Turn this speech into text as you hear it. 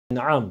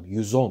Enam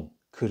 110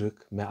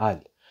 Kırık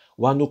meal.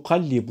 Ve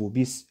nukallibu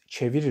biz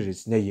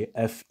çeviririz neyi?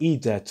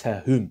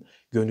 Ef'idetehum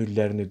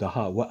gönüllerini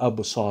daha ve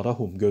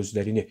absarahum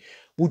gözlerini.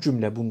 Bu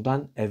cümle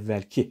bundan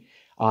evvelki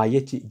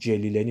ayeti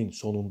celilenin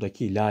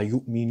sonundaki la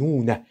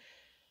yu'minune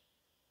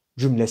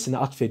cümlesine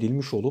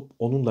atfedilmiş olup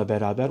onunla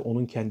beraber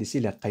onun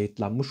kendisiyle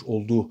kayıtlanmış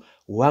olduğu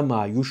ve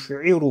ma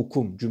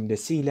yuş'irukum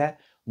cümlesiyle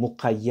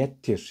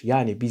mukayyettir.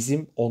 Yani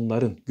bizim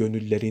onların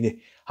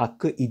gönüllerini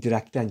hakkı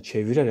idrakten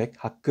çevirerek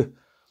hakkı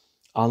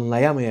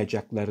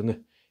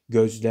anlayamayacaklarını,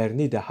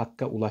 gözlerini de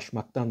hakka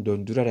ulaşmaktan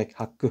döndürerek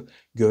hakkı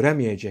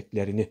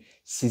göremeyeceklerini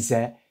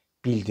size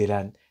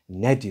bildiren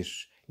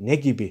nedir? Ne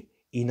gibi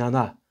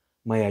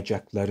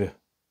inanamayacakları?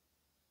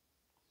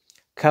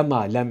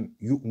 Kema lem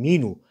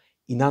yu'minu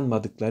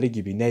inanmadıkları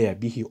gibi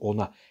neye bihi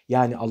ona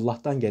yani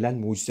Allah'tan gelen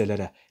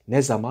mucizelere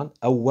ne zaman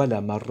evvele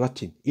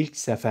marratin ilk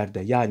seferde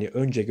yani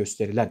önce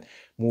gösterilen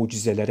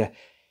mucizelere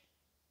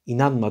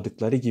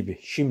inanmadıkları gibi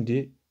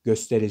şimdi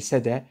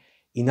gösterilse de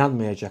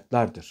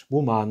inanmayacaklardır.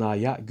 Bu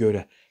manaya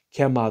göre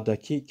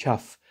kemadaki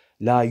kaf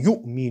la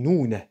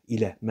yu'minune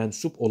ile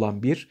mensup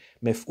olan bir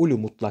mef'ulü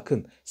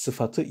mutlakın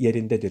sıfatı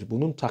yerindedir.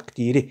 Bunun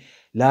takdiri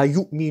la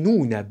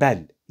yu'minune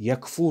bel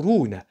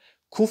yakfurune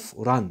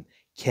kufran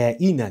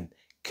kainen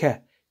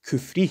ke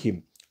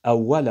küfrihim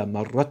evvele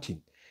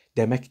marratin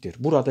demektir.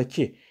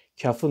 Buradaki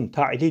kafın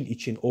ta'lil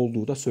için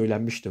olduğu da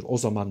söylenmiştir. O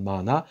zaman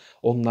mana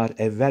onlar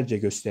evvelce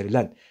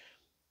gösterilen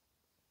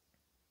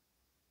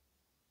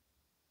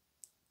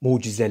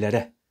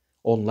mucizelere,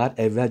 onlar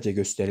evvelce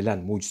gösterilen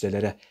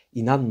mucizelere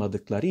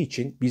inanmadıkları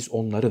için biz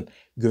onların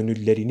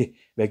gönüllerini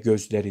ve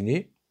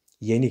gözlerini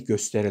yeni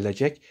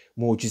gösterilecek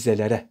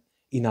mucizelere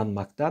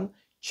inanmaktan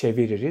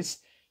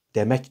çeviririz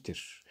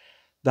demektir.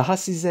 Daha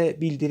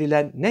size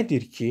bildirilen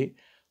nedir ki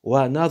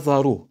ve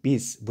nazaru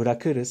biz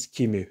bırakırız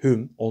kimi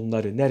hüm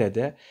onları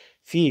nerede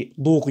fi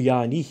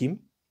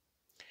duğyanihim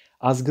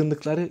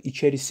azgınlıkları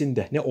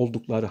içerisinde ne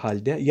oldukları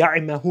halde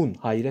ya'mehun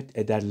hayret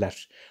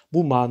ederler.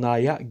 Bu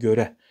manaya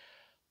göre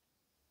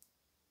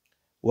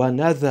ve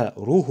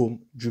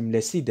nazaruhum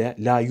cümlesi de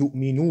la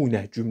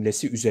yu'minune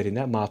cümlesi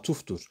üzerine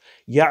matuftur.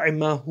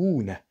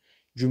 Ya'mehune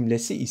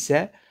cümlesi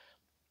ise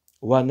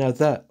ve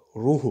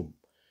nazaruhum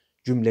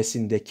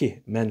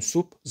cümlesindeki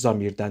mensup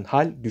zamirden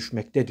hal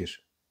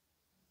düşmektedir.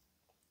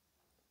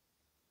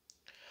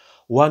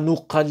 Ve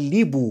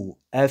nukallibu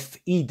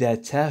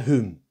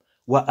ef'idetehum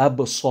ve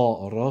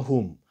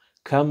absarahum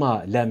kema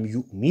lem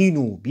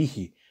yu'minu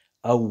bihi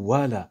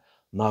evvele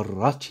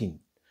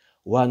marratin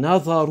ve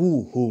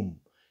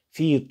nazaruhum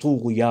fi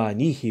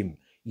tuğyanihim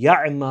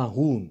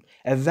ya'mahun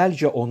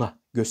evvelce ona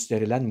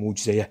gösterilen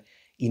mucizeye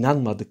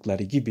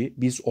inanmadıkları gibi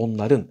biz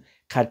onların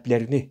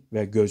kalplerini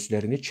ve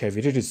gözlerini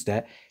çeviririz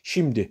de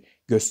şimdi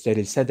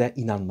gösterilse de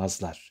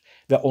inanmazlar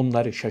ve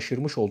onları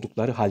şaşırmış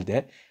oldukları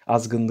halde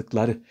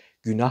azgınlıkları,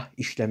 günah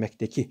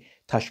işlemekteki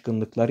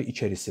taşkınlıkları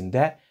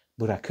içerisinde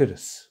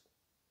bırakırız.